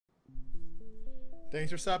Thanks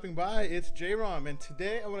for stopping by. It's J-Rom, and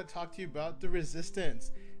today I want to talk to you about the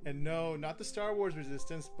resistance. And no, not the Star Wars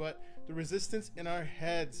resistance, but the resistance in our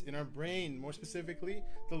heads, in our brain, more specifically,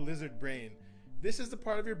 the lizard brain. This is the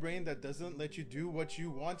part of your brain that doesn't let you do what you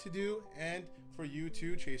want to do and for you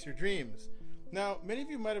to chase your dreams. Now, many of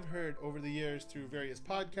you might have heard over the years through various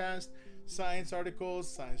podcasts, science articles,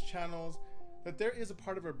 science channels, that there is a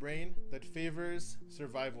part of our brain that favors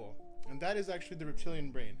survival, and that is actually the reptilian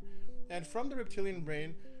brain. And from the reptilian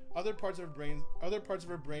brain, other parts of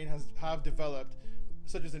our brain have developed,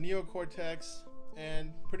 such as the neocortex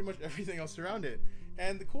and pretty much everything else around it.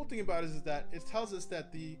 And the cool thing about it is that it tells us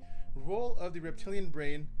that the role of the reptilian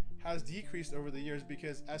brain has decreased over the years,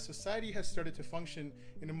 because as society has started to function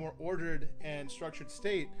in a more ordered and structured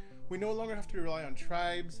state, we no longer have to rely on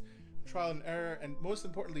tribes, trial and error, and most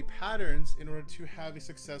importantly, patterns in order to have a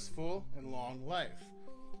successful and long life.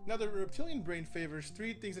 Now, the reptilian brain favors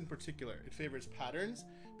three things in particular. It favors patterns,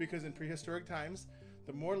 because in prehistoric times,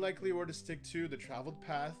 the more likely you were to stick to the traveled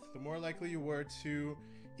path, the more likely you were to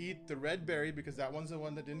eat the red berry, because that one's the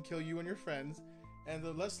one that didn't kill you and your friends, and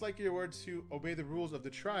the less likely you were to obey the rules of the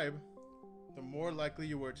tribe, the more likely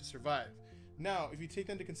you were to survive. Now, if you take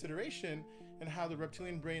that into consideration and how the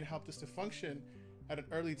reptilian brain helped us to function at an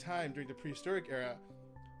early time during the prehistoric era,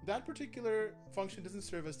 that particular function doesn't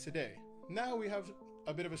serve us today. Now we have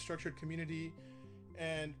a bit of a structured community,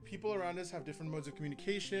 and people around us have different modes of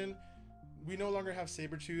communication. We no longer have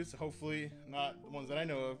saber-tooths, hopefully not the ones that I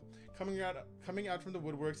know of, coming out from the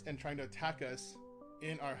woodworks and trying to attack us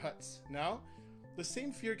in our huts. Now, the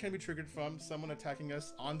same fear can be triggered from someone attacking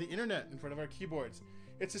us on the internet in front of our keyboards.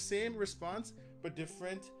 It's the same response, but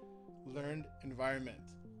different learned environment.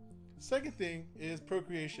 Second thing is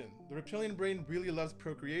procreation. The reptilian brain really loves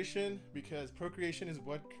procreation, because procreation is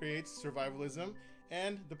what creates survivalism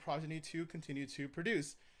and the progeny to continue to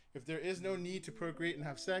produce. If there is no need to procreate and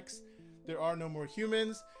have sex, there are no more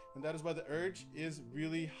humans, and that is why the urge is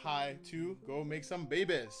really high to go make some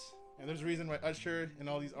babies. And there's a reason why Usher and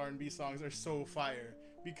all these R&B songs are so fire,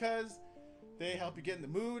 because they help you get in the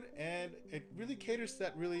mood, and it really caters to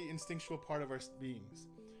that really instinctual part of our beings.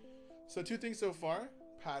 So two things so far: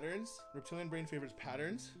 patterns. Reptilian brain favors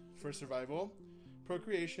patterns for survival,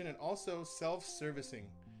 procreation, and also self-servicing.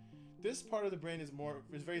 This part of the brain is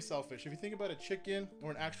very selfish. If you think about a chicken or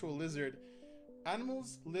an actual lizard,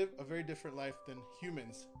 animals live a very different life than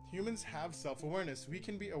humans. Humans have self-awareness. We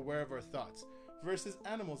can be aware of our thoughts. Versus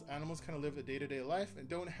animals. Animals kind of live a day-to-day life and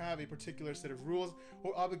don't have a particular set of rules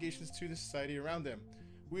or obligations to the society around them.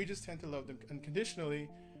 We just tend to love them unconditionally,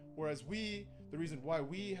 whereas the reason why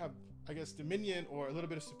we have, I guess, dominion or a little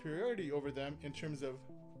bit of superiority over them in terms of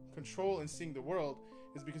control and seeing the world,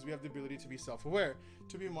 is because we have the ability to be self-aware,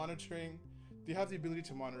 to be monitoring. They have the ability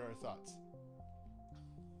to monitor our thoughts.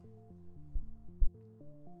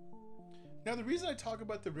 Now, the reason I talk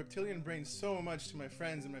about the reptilian brain so much to my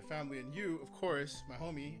friends and my family, and you, of course, my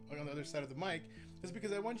homie on the other side of the mic, is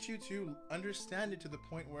because I want you to understand it to the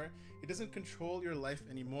point where it doesn't control your life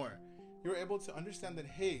anymore. You're able to understand that,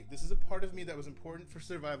 hey, this is a part of me that was important for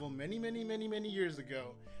survival many, many, many, many years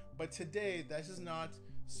ago, but today that is not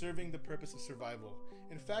serving the purpose of survival.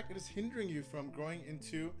 In fact, it is hindering you from growing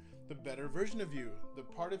into the better version of you, the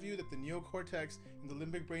part of you that the neocortex and the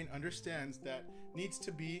limbic brain understands that needs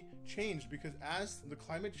to be changed, because as the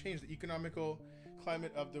climate change, the economical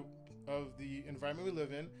climate of the environment we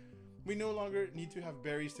live in, we no longer need to have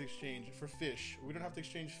berries to exchange for fish. We don't have to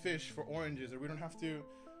exchange fish for oranges, or we don't have to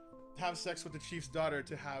have sex with the chief's daughter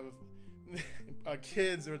to have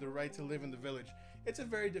kids or the right to live in the village. It's a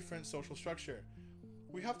very different social structure.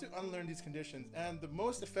 We have to unlearn these conditions, and the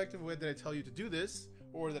most effective way that I tell you to do this,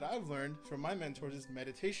 or that I've learned from my mentors, is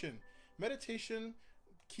meditation. Meditation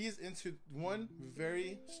keys into one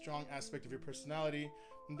very strong aspect of your personality,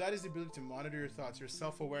 and that is the ability to monitor your thoughts, your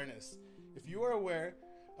self-awareness. If you are aware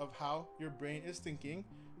of how your brain is thinking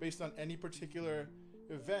based on any particular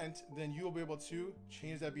event, then you will be able to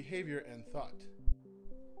change that behavior and thought.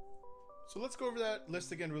 So let's go over that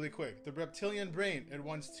list again really quick. The reptilian brain, it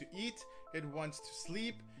wants to eat, it wants to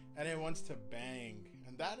sleep, and it wants to bang.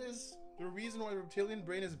 And that is the reason why the reptilian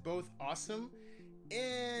brain is both awesome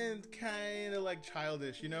and kind of like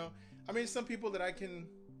childish, you know? I mean, some people that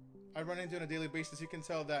I run into on a daily basis, you can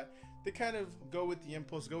tell that they kind of go with the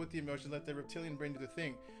impulse, go with the emotion, let their reptilian brain do the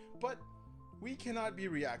thing. But we cannot be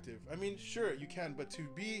reactive. I mean, sure, you can, but to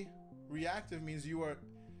be reactive means you are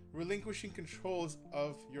relinquishing controls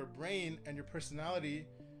of your brain and your personality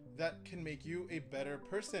that can make you a better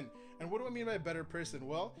person. And what do I mean by a better person?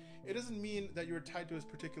 Well, it doesn't mean that you're tied to a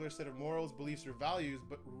particular set of morals, beliefs, or values,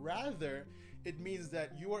 but rather it means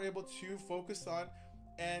that you are able to focus on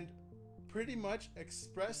and pretty much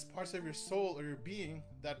express parts of your soul or your being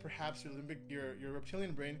that perhaps your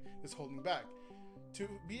reptilian brain is holding back. To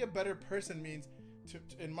be a better person means,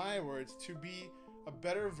 in my words, to be a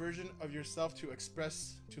better version of yourself to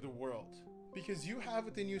express to the world. Because you have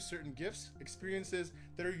within you certain gifts, experiences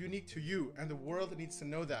that are unique to you, and the world needs to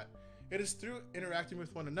know that. It is through interacting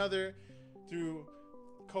with one another, through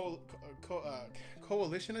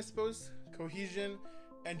coalition, I suppose, cohesion,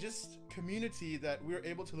 and just community, that we're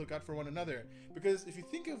able to look out for one another. Because if you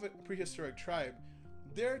think of a prehistoric tribe,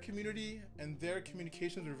 their community and their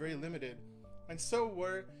communications were very limited, and so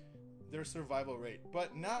were their survival rate.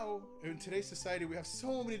 But now, in today's society, we have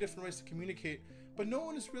so many different ways to communicate, but no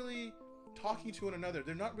one is really talking to one another.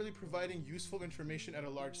 They're not really providing useful information at a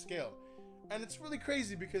large scale. And it's really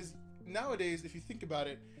crazy because nowadays, if you think about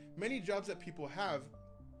it, many jobs that people have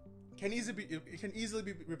can easily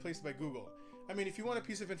be replaced by Google. I mean, if you want a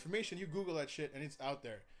piece of information, you Google that shit and it's out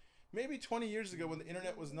there. Maybe 20 years ago, when the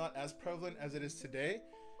internet was not as prevalent as it is today,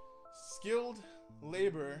 skilled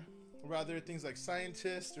labor, rather things like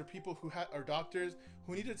scientists or people who or doctors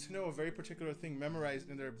who needed to know a very particular thing memorized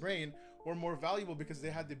in their brain, were more valuable because they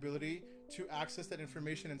had the ability to access that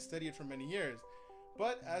information and study it for many years.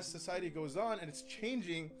 But as society goes on and it's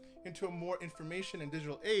changing into a more information and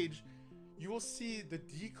digital age, you will see the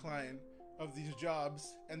decline of these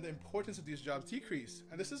jobs and the importance of these jobs decrease.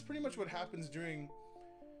 And this is pretty much what happens during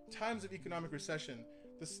times of economic recession.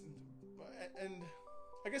 And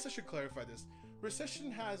I guess I should clarify this.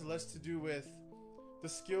 Recession has less to do with the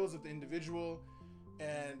skills of the individual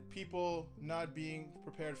and people not being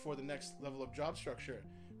prepared for the next level of job structure.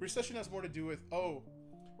 Recession has more to do with,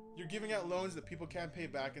 you're giving out loans that people can't pay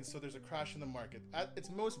back, and so there's a crash in the market. At its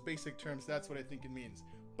most basic terms, that's what I think it means.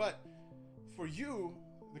 But for you,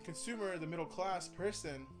 the consumer, the middle class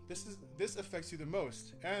person, this affects you the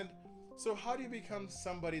most. And so how do you become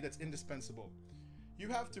somebody that's indispensable? You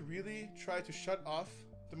have to really try to shut off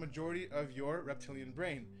the majority of your reptilian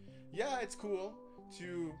brain. Yeah, it's cool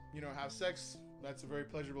to, have sex. That's a very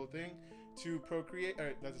pleasurable thing. To procreate,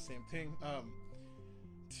 that's the same thing.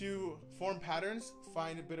 To form patterns,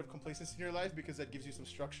 find a bit of complacency in your life because that gives you some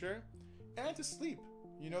structure. And to sleep.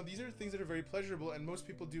 These are things that are very pleasurable and most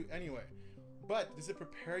people do anyway. But does it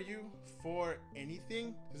prepare you for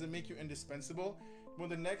anything? Does it make you indispensable? When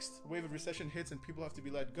the next wave of recession hits and people have to be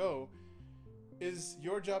let go, is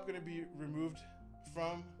your job going to be removed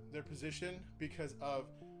from their position because of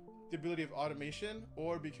the ability of automation,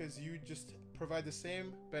 or because you just provide the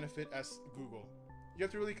same benefit as Google? You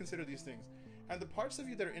have to really consider these things. And the parts of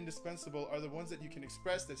you that are indispensable are the ones that you can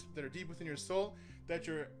express, that are deep within your soul, that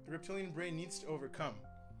your reptilian brain needs to overcome.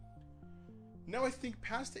 Now, I think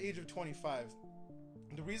past the age of 25,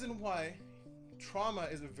 the reason why trauma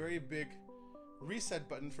is a very big reset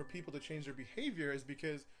button for people to change their behavior is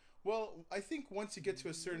because, I think once you get to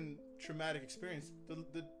a certain traumatic experience,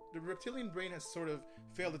 the reptilian brain has sort of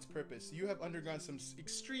failed its purpose. You have undergone some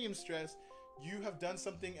extreme stress. You have done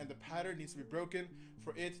something and the pattern needs to be broken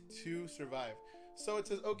for it to survive. So it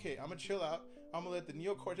says, okay, I'm gonna chill out. I'm gonna let the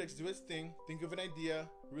neocortex do its thing, think of an idea,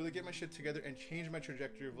 really get my shit together and change my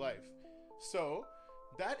trajectory of life. So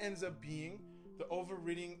that ends up being the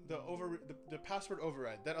password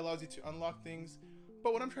override that allows you to unlock things.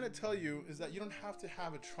 But what I'm trying to tell you is that you don't have to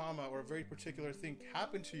have a trauma or a very particular thing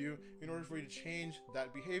happen to you in order for you to change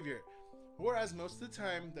that behavior. Whereas most of the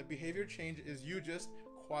time, that behavior change is you just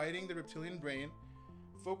quieting the reptilian brain,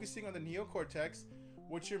 focusing on the neocortex,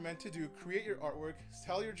 what you're meant to do, create your artwork,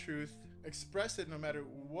 tell your truth, express it no matter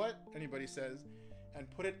what anybody says, and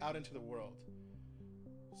put it out into the world.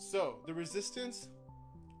 So, the resistance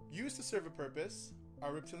used to serve a purpose,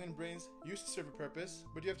 our reptilian brains used to serve a purpose,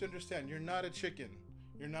 but you have to understand, you're not a chicken.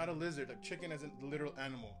 You're not a lizard. A chicken isn't the literal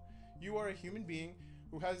animal. You are a human being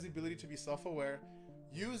who has the ability to be self-aware,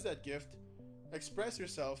 use that gift, express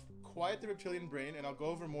yourself, quiet the reptilian brain, and I'll go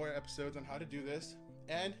over more episodes on how to do this,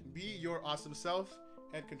 and be your awesome self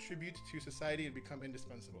and contribute to society and become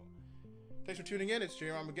indispensable. Thanks for tuning in. It's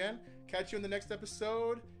J-Rom again. Catch you in the next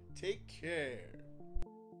episode. Take care.